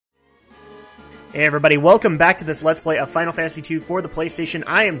Hey everybody, welcome back to this Let's Play of Final Fantasy II for the PlayStation.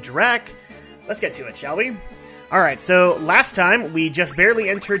 I am Drak. Let's get to it, shall we? Alright, so last time we just barely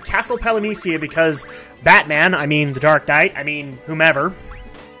entered Castle Palamecia because Batman, the Dark Knight, whomever,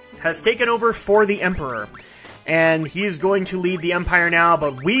 has taken over for the Emperor. And he's going to lead the Empire now,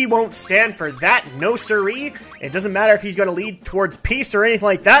 but we won't stand for that, no siree. It doesn't matter if he's going to lead towards peace or anything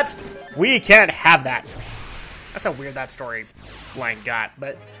like that. We can't have that. That's how weird that storyline got,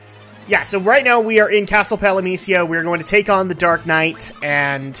 but... yeah, so right now we are in Castle Palamecia. We're going to take on the Dark Knight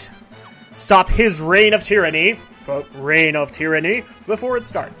and stop his reign of tyranny, quote, reign of tyranny, before it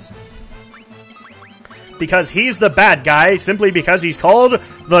starts. Because he's the bad guy, simply because he's called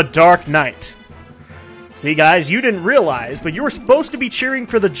the Dark Knight. See, guys, you didn't realize, but you were supposed to be cheering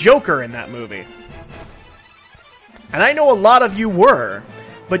for the Joker in that movie. And I know a lot of you were,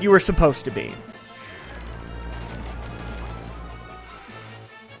 but you were supposed to be.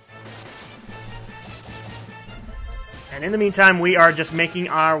 And in the meantime, we are just making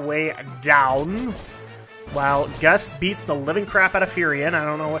our way down, while Gus beats the living crap out of Furion. I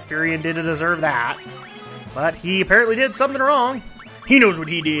don't know what Furion did to deserve that, but he apparently did something wrong. He knows what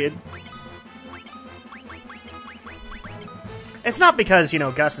he did. It's not because,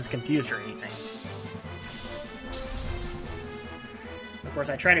 Gus is confused or anything. Of course,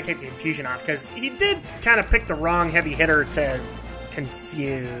 I try to take the confusion off, because he did kind of pick the wrong heavy hitter to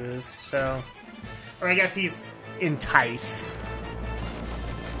confuse, so... or I guess he's... enticed.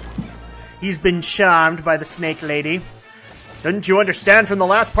 He's been charmed by the snake lady. Didn't you understand from the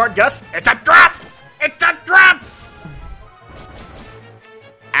last part, Gus? It's a trap! It's a trap!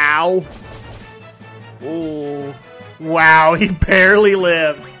 Ow. Ooh. Wow, he barely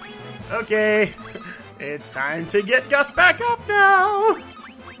lived. Okay. It's time to get Gus back up now!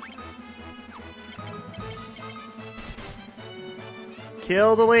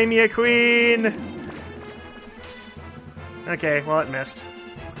 Kill the Lamia Queen! Okay, well, it missed.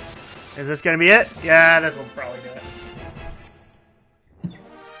 Is this gonna be it? Yeah, this will probably do it.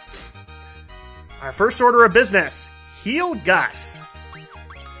 Our first order of business. Heal Gus.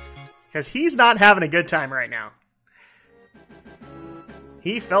 Because he's not having a good time right now.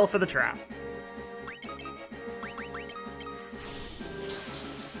 He fell for the trap.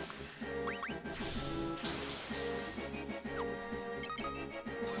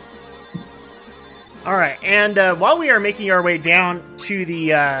 Alright, and while we are making our way down to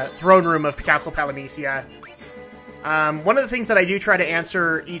the throne room of Castle Palamecia, one of the things that I do try to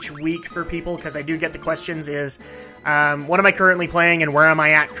answer each week for people, because I do get the questions, is what am I currently playing and where am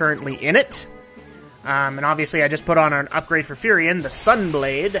I at currently in it? And obviously I just put on an upgrade for Furion, the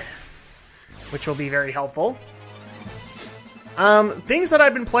Sunblade, which will be very helpful. Things that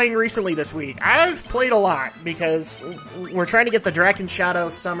I've been playing recently this week. I've played a lot, because we're trying to get the Drak and Shadow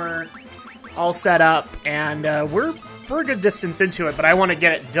Summer all set up, and we're a good distance into it, but I want to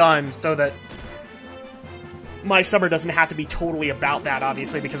get it done so that my summer doesn't have to be totally about that,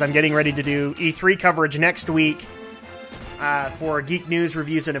 obviously, because I'm getting ready to do E3 coverage next week for Geek News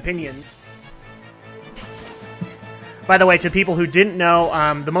Reviews and Opinions. By the way, to people who didn't know,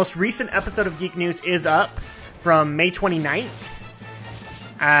 the most recent episode of Geek News is up from May 29th,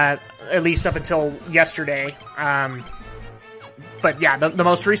 at least up until yesterday. But yeah, the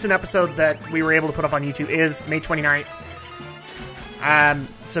most recent episode that we were able to put up on YouTube is May 29th.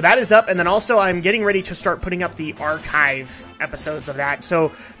 So that is up, and then also I'm getting ready to start putting up the archive episodes of that.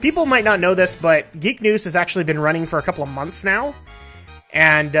 So people might not know this, but Geek News has actually been running for a couple of months now.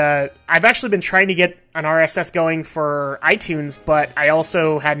 And I've actually been trying to get an RSS going for iTunes, but I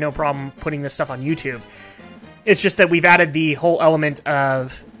also had no problem putting this stuff on YouTube. It's just that we've added the whole element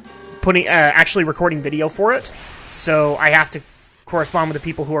of putting actually recording video for it. So I have to correspond with the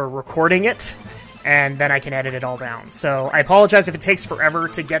people who are recording it, and then I can edit it all down. So I apologize if it takes forever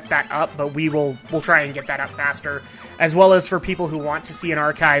to get that up, but we'll try and get that up faster, as well as for people who want to see an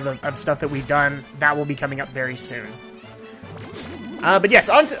archive of stuff that we've done. That will be coming up very soon. But yes,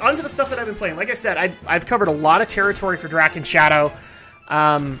 on to the stuff that I've been playing. Like I said, I've covered a lot of territory for Drak and Shadow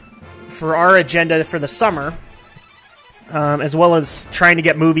for our agenda for the summer, as well as trying to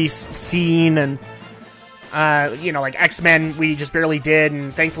get movies seen, and like X-Men we just barely did,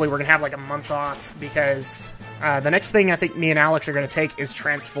 and thankfully we're going to have like a month off, because the next thing I think me and Alex are going to take is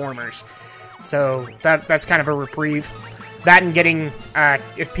Transformers. So that's kind of a reprieve. That and getting,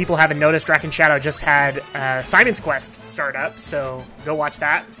 if people haven't noticed, Drak and Shadow just had Simon's Quest start up, so go watch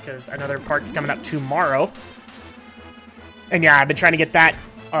that, because another part's coming up tomorrow. And yeah, I've been trying to get that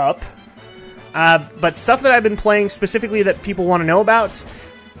up. But stuff that I've been playing specifically that people want to know about,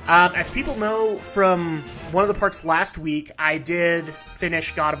 As people know from one of the parts last week, I did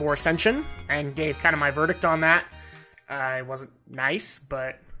finish God of War Ascension and gave kind of my verdict on that. It wasn't nice,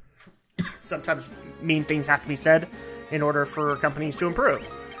 but sometimes mean things have to be said in order for companies to improve.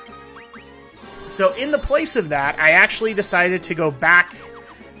 So in the place of that, I actually decided to go back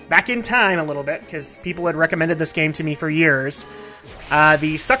in time a little bit, because people had recommended this game to me for years.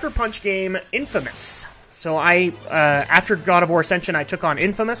 The Sucker Punch game, Infamous. So after God of War Ascension, I took on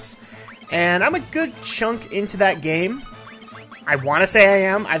Infamous, and I'm a good chunk into that game. I want to say I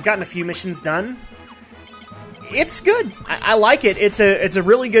am. I've gotten a few missions done. It's good. I like it. It's a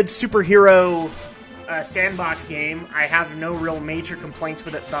really good superhero sandbox game. I have no real major complaints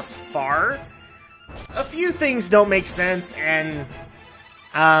with it thus far. A few things don't make sense, and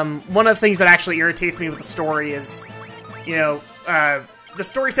one of the things that actually irritates me with the story is, the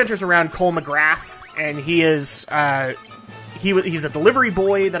story centers around Cole McGrath, and he is he's a delivery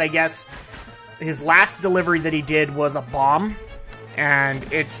boy that I guess his last delivery that he did was a bomb, and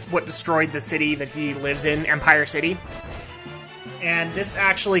it's what destroyed the city that he lives in, Empire City. And this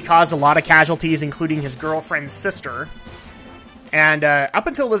actually caused a lot of casualties, including his girlfriend's sister. And up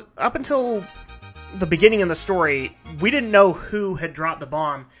until the beginning of the story, we didn't know who had dropped the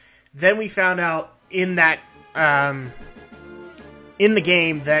bomb. Then we found out in that in the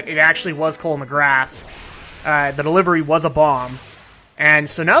game that it actually was Cole McGrath. The delivery was a bomb. And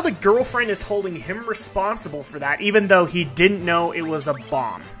so now the girlfriend is holding him responsible for that, even though he didn't know it was a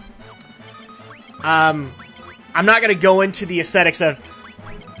bomb. I'm not going to go into the aesthetics of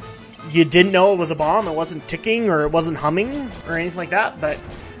you didn't know it was a bomb, it wasn't ticking, or it wasn't humming, or anything like that, but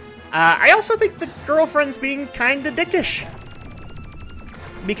I also think the girlfriend's being kind of dickish.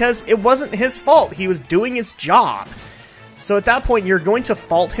 Because it wasn't his fault, he was doing his job. So at that point, you're going to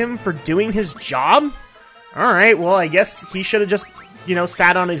fault him for doing his job? Alright, well, I guess he should have just,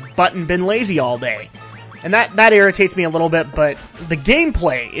 sat on his butt and been lazy all day. And that irritates me a little bit, but the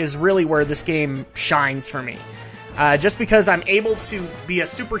gameplay is really where this game shines for me. Just because I'm able to be a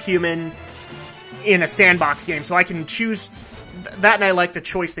superhuman in a sandbox game, so I can choose that, and I like the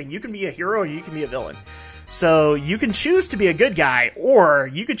choice thing. You can be a hero or you can be a villain. So you can choose to be a good guy, or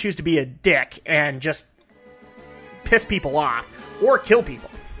you could choose to be a dick and just piss people off, or kill people.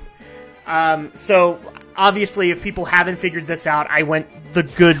 So obviously, if people haven't figured this out, I went the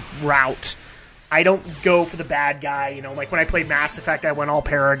good route. I don't go for the bad guy, like when I played Mass Effect, I went all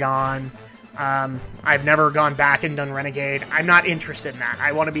Paragon. I've never gone back and done Renegade. I'm not interested in that.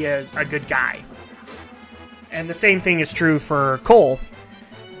 I want to be a good guy. And the same thing is true for Cole.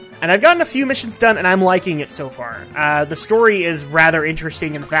 And I've gotten a few missions done, and I'm liking it so far. The story is rather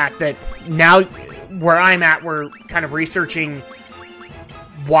interesting in the fact that now, where I'm at, we're kind of researching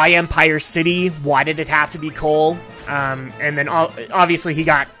why Empire City, why did it have to be Cole, and then obviously he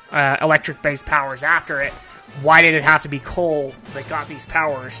got electric-based powers after it. Why did it have to be Cole that got these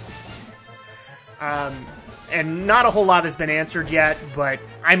powers? And not a whole lot has been answered yet, but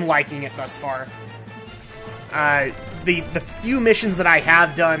I'm liking it thus far. The few missions that I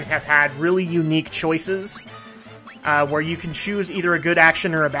have done have had really unique choices, where you can choose either a good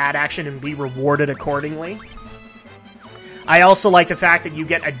action or a bad action and be rewarded accordingly. I also like the fact that you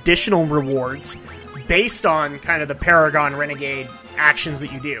get additional rewards based on kind of the Paragon Renegade actions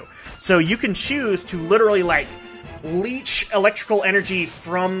that you do. So you can choose to literally, leech electrical energy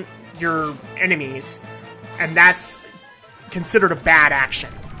from your enemies, and that's considered a bad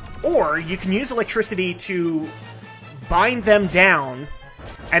action. Or you can use electricity to bind them down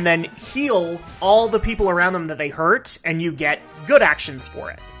and then heal all the people around them that they hurt, and you get good actions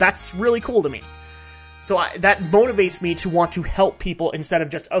for it. That's really cool to me. So that motivates me to want to help people instead of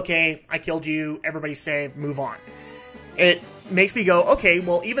just, okay, I killed you, everybody's safe, move on. It makes me go, okay,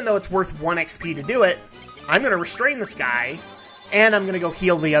 well, even though it's worth 1 XP to do it, I'm going to restrain this guy, and I'm going to go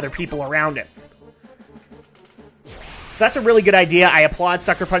heal the other people around him. So that's a really good idea. I applaud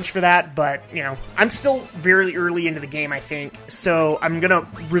Sucker Punch for that, but, I'm still very early into the game, I think, so I'm going to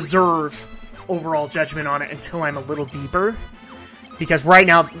reserve overall judgment on it until I'm a little deeper. Because right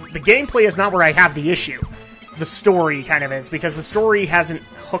now, the gameplay is not where I have the issue. The story kind of is, because the story hasn't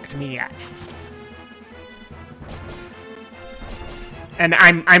hooked me yet. And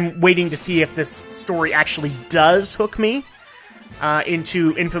I'm waiting to see if this story actually does hook me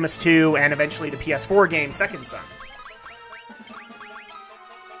into Infamous 2 and eventually the PS4 game, Second Son.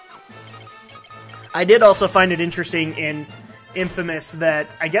 I did also find it interesting in Infamous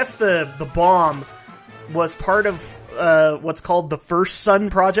that I guess the bomb was part of what's called the First Son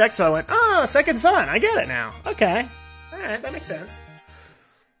project, so I went, oh, Second Son, I get it now. Okay. Alright, that makes sense.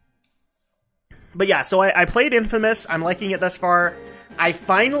 But yeah, so I played Infamous, I'm liking it thus far. I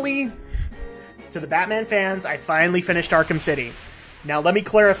finally, to the Batman fans, I finally finished Arkham City. Now, let me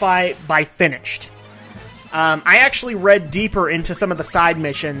clarify by finished. I actually read deeper into some of the side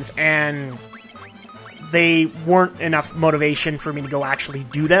missions, and they weren't enough motivation for me to go actually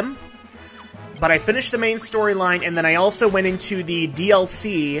do them. But I finished the main storyline, and then I also went into the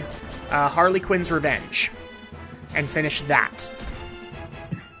DLC, Harley Quinn's Revenge, and finished that.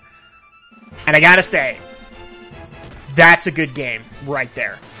 And I gotta say, that's a good game right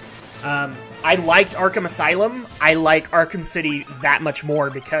there. I liked Arkham Asylum. I like Arkham City that much more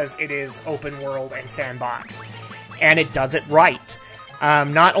because it is open world and sandbox. And it does it right.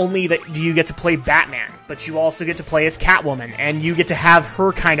 Not only do you get to play Batman, but you also get to play as Catwoman, and you get to have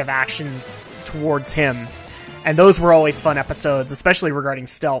her kind of actions towards him. And those were always fun episodes, especially regarding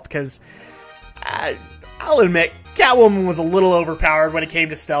stealth, because I'll admit, Catwoman was a little overpowered when it came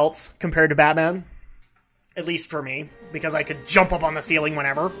to stealth compared to Batman. At least for me, because I could jump up on the ceiling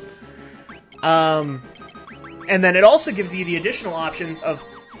whenever. And then it also gives you the additional options of...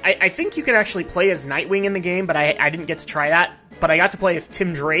 I think you can actually play as Nightwing in the game, but I didn't get to try that. But I got to play as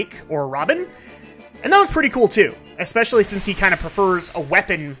Tim Drake or Robin, and that was pretty cool too. Especially since he kind of prefers a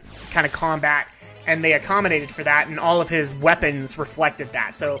weapon kind of combat, and they accommodated for that, and all of his weapons reflected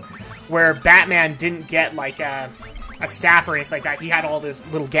that. So, where Batman didn't get like a staff or anything like that, he had all those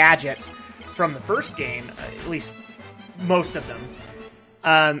little gadgets from the first game, at least most of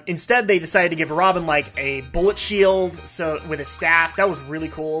them. Instead, they decided to give Robin like a bullet shield, so with a staff. That was really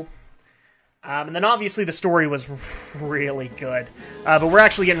cool. And then obviously the story was really good. But we're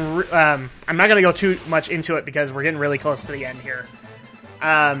actually getting... I'm not going to go too much into it because we're getting really close to the end here.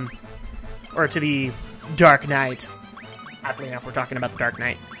 Or to the Dark Knight. Happily enough, we're talking about the Dark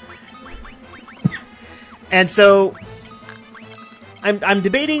Knight. And so... I'm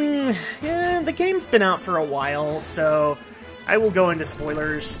debating... Yeah, the game's been out for a while, so... I will go into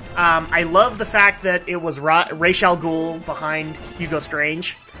spoilers. I love the fact that it was Ra's al Ghul behind Hugo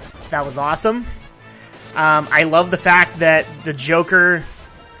Strange. That was awesome. I love the fact that the Joker,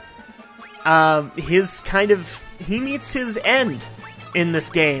 he meets his end in this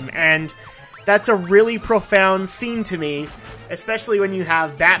game, and that's a really profound scene to me, especially when you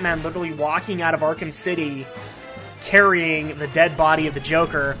have Batman literally walking out of Arkham City carrying the dead body of the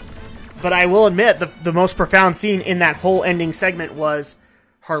Joker. But I will admit, the most profound scene in that whole ending segment was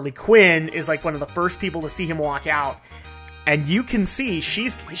Harley Quinn is like one of the first people to see him walk out. And you can see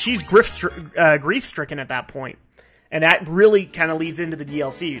she's grief-stricken at that point. And that really kind of leads into the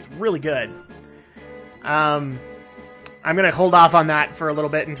DLC. It's really good. I'm going to hold off on that for a little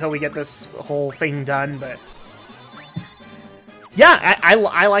bit until we get this whole thing done. But yeah,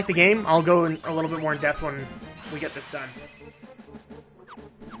 I like the game. I'll go in a little bit more in depth when we get this done.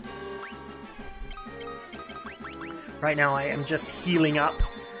 Right now I am just healing up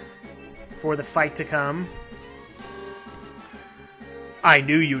for the fight to come. I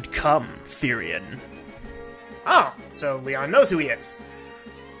knew you'd come, Therian. Oh, so Leon knows who he is.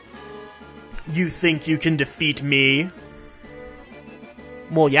 You think you can defeat me?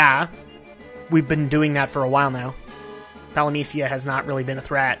 Well, yeah. We've been doing that for a while now. Palamecia has not really been a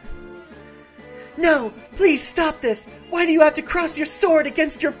threat. No! Please stop this! Why do you have to cross your sword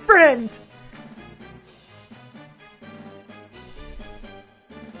against your friend?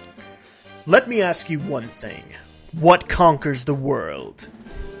 Let me ask you one thing. What conquers the world?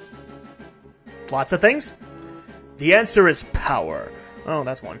 Lots of things. The answer is power. Oh,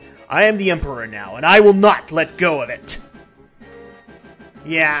 that's one. I am the Emperor now, and I will not let go of it.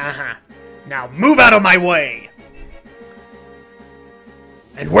 Yeah, uh-huh. Now move out of my way!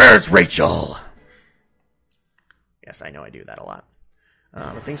 And where's Rachel? Yes, I know I do that a lot.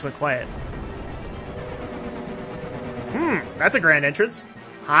 But things went quiet. That's a grand entrance.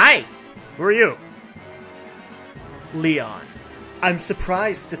 Hi! Who are you? Leon, I'm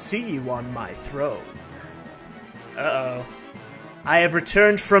surprised to see you on my throne. Uh-oh. I have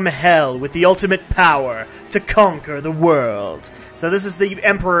returned from hell with the ultimate power to conquer the world. So this is the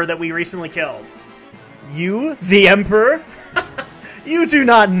Emperor that we recently killed. You, the Emperor? You do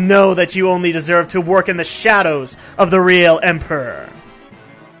not know that you only deserve to work in the shadows of the real Emperor.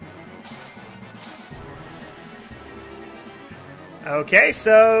 Okay,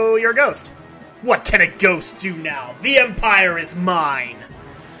 so you're a ghost. What can a ghost do now? The Empire is mine!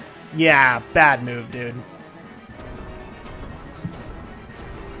 Yeah, bad move, dude.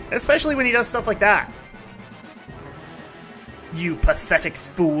 Especially when he does stuff like that. You pathetic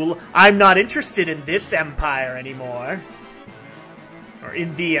fool. I'm not interested in this Empire anymore. Or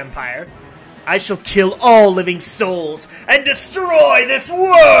in the Empire. I shall kill all living souls and destroy this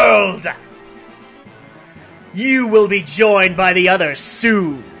world! You will be joined by the others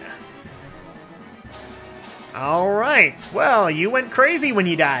soon. Alright, well, you went crazy when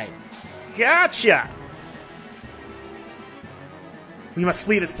you died. Gotcha! We must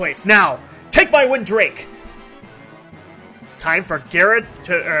flee this place, now! Take my wind, Drake! It's time for Gareth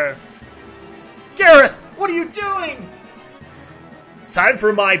to, Gareth! What are you doing? It's time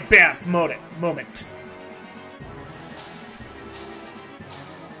for my Banff moment.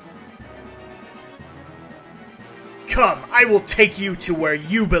 Come, I will take you to where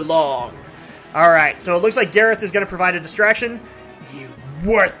you belong. Alright, so it looks like Gareth is going to provide a distraction. You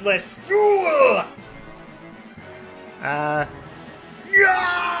worthless fool! Yeah!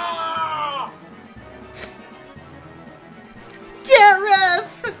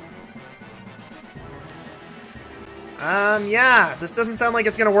 Gareth! Yeah, this doesn't sound like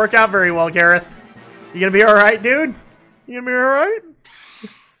it's going to work out very well, Gareth. You going to be alright, dude? You going to be alright?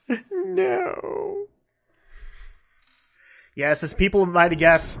 No. Yes, as people might have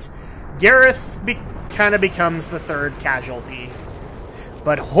guessed, Gareth kind of becomes the third casualty.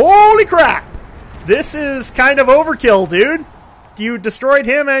 But holy crap! This is kind of overkill, dude. You destroyed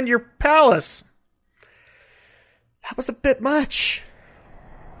him and your palace. That was a bit much.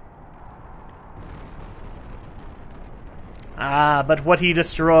 Ah, but what he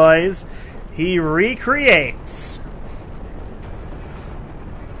destroys, he recreates.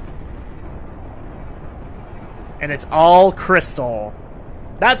 And it's all crystal.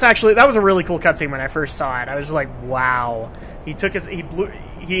 That was a really cool cutscene when I first saw it. I was just like, wow. He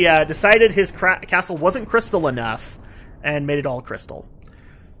decided his castle wasn't crystal enough and made it all crystal.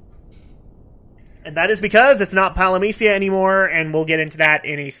 And that is because it's not Palamecia anymore, and we'll get into that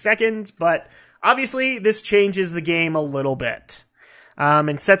in a second, but obviously this changes the game a little bit.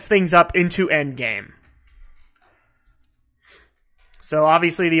 And sets things up into endgame. So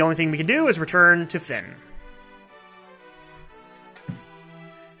obviously the only thing we can do is return to Fynn.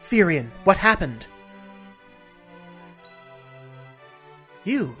 Therion, what happened?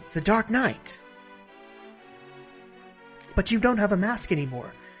 You, the Dark Knight. But you don't have a mask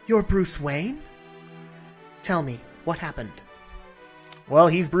anymore. You're Bruce Wayne? Tell me, what happened? Well,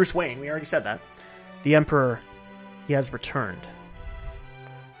 he's Bruce Wayne. We already said that. The Emperor, he has returned.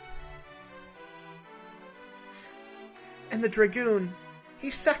 And the Dragoon,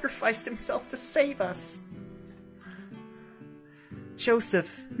 he sacrificed himself to save us.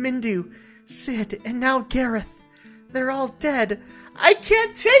 Joseph, Mindu, Sid, and now Gareth. They're all dead. I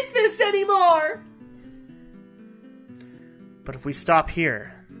can't take this anymore! But if we stop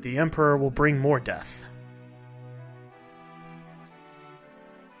here, the Emperor will bring more death.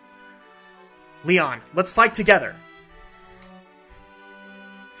 Leon, let's fight together.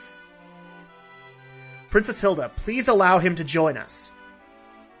 Princess Hilda, please allow him to join us.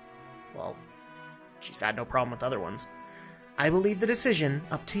 Well, she's had no problem with other ones. I will leave the decision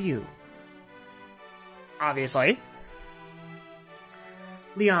up to you. Obviously.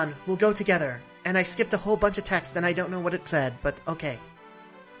 Leon, we'll go together. And I skipped a whole bunch of text and I don't know what it said, but okay.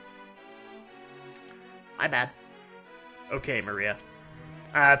 My bad. Okay, Maria.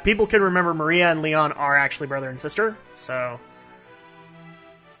 People can remember Maria and Leon are actually brother and sister, so...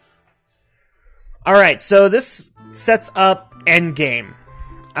 Alright, so this sets up Endgame.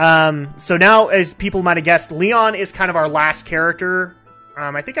 So now, as people might have guessed, Leon is kind of our last character.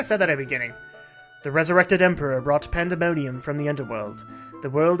 I think I said that at the beginning. The resurrected Emperor brought pandemonium from the underworld. The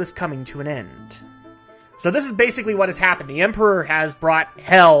world is coming to an end. So this is basically what has happened. The Emperor has brought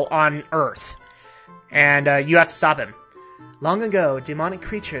hell on Earth. And you have to stop him. Long ago, demonic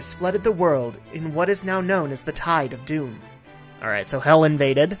creatures flooded the world in what is now known as the Tide of Doom. Alright, so hell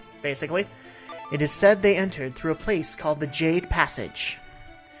invaded, basically. It is said they entered through a place called the Jade Passage.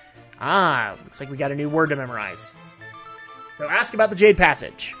 Ah, looks like we got a new word to memorize. So ask about the Jade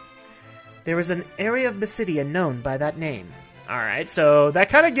Passage. There is an area of Mysidia known by that name. Alright, so that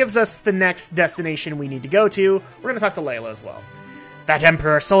kind of gives us the next destination we need to go to. We're going to talk to Layla as well. That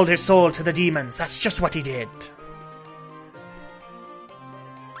Emperor sold his soul to the demons. That's just what he did.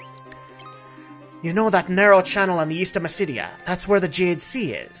 You know that narrow channel on the east of Mysidia? That's where the Jade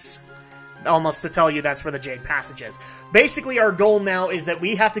Sea is. Almost to tell you that's where the Jade Passage is. Basically, our goal now is that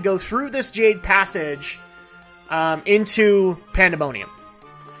we have to go through this Jade Passage into Pandemonium.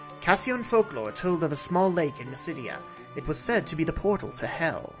 Cassian folklore told of a small lake in Mysidia. It was said to be the portal to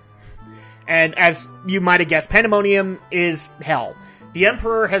hell. And as you might have guessed, Pandemonium is hell. The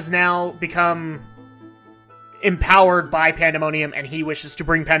Emperor has now become empowered by Pandemonium, and he wishes to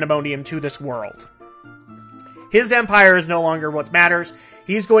bring Pandemonium to this world. His empire is no longer what matters.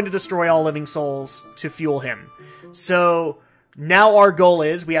 He's going to destroy all living souls to fuel him. So, Now our goal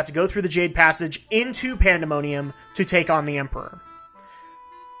is we have to go through the Jade Passage into Pandemonium to take on the Emperor.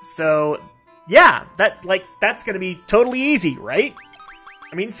 So, yeah, that's going to be totally easy, right?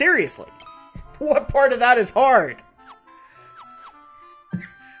 I mean, seriously. What part of that is hard?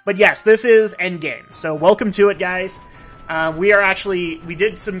 But yes, this is endgame. So welcome to it, guys. We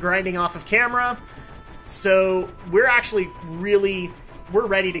did some grinding off of camera. So we're actually we're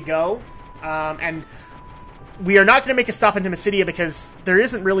ready to go. And we are not going to make a stop in Mysidia because there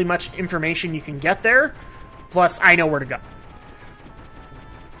isn't really much information you can get there. Plus, I know where to go.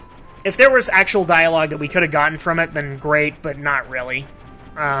 If there was actual dialogue that we could have gotten from it, then great, but not really.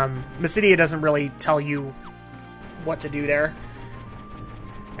 Mysidia doesn't really tell you what to do there.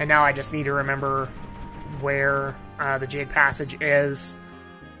 And now I just need to remember where the Jade Passage is.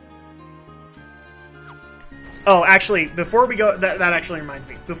 Oh, actually, before we go... That actually reminds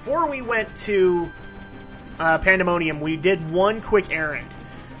me. Before we went to Pandemonium, we did one quick errand.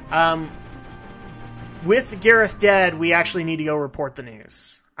 With Gareth dead, we actually need to go report the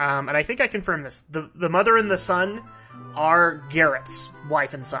news. And I think I confirmed this. The mother and the son are Gareth's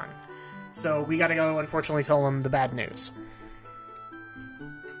wife and son. So we gotta go, unfortunately, tell them the bad news.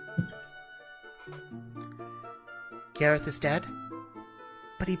 Gareth is dead?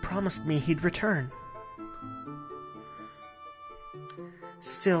 But he promised me he'd return.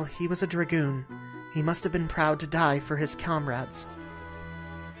 Still, he was a dragoon. He must have been proud to die for his comrades.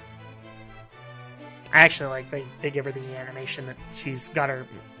 I actually like they give her the animation that she's got her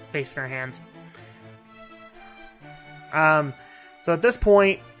face in her hands. So at this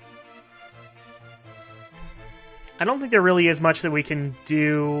point, I don't think there really is much that we can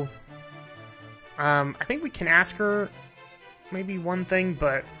do. I think we can ask her maybe one thing,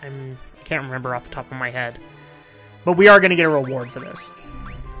 but I can't remember off the top of my head. But we are going to get a reward for this.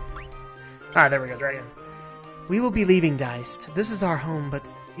 Ah, there we go, dragons. We will be leaving, Deist. This is our home,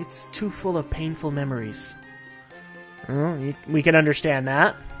 but it's too full of painful memories. Well, we can understand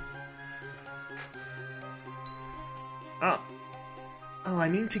that. Oh. Oh, I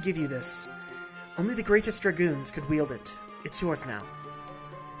mean to give you this. Only the greatest dragoons could wield it. It's yours now.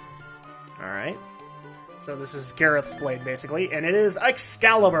 Alright. So this is Gareth's blade, basically, and it is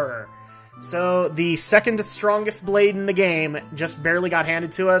Excalibur! So the second strongest blade in the game just barely got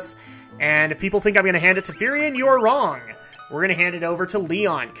handed to us, and if people think I'm going to hand it to Furion, you are wrong. We're going to hand it over to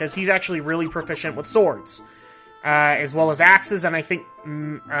Leon, because he's actually really proficient with swords, as well as axes, and I think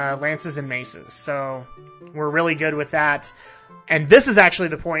lances and maces. So we're really good with that. And this is actually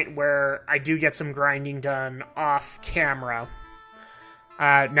the point where I do get some grinding done off camera.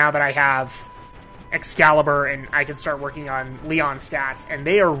 Now that I have Excalibur and I can start working on Leon's stats, and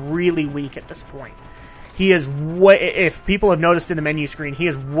they are really weak at this point. He is way, if people have noticed in the menu screen, he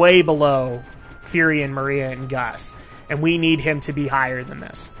is way below Fury and Maria and Gus, and we need him to be higher than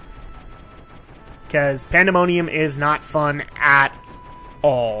this. Because Pandemonium is not fun at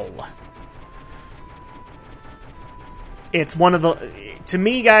all. It's one of the, to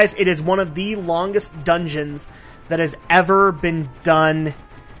me guys, it is one of the longest dungeons that has ever been done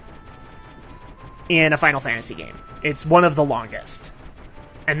in a Final Fantasy game. It's one of the longest.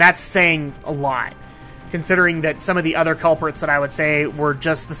 And that's saying a lot, considering that some of the other culprits that I would say were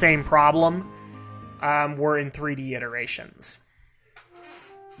just the same problem were in 3D iterations.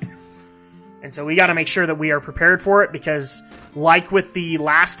 And so we got to make sure that we are prepared for it, because like with the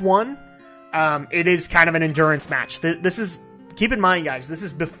last one, it is kind of an endurance match. This is, keep in mind guys, this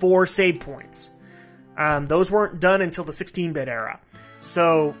is before save points. Those weren't done until the 16-bit era.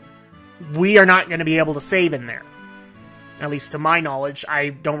 So we are not going to be able to save in there. At least to my knowledge, I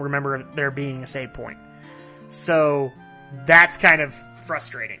don't remember there being a save point. So that's kind of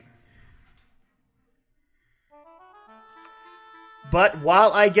frustrating. But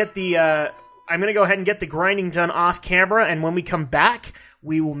while I get the, I'm going to go ahead and get the grinding done off camera, and when we come back,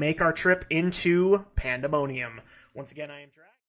 we will make our trip into Pandemonium. Once again, I am Drak.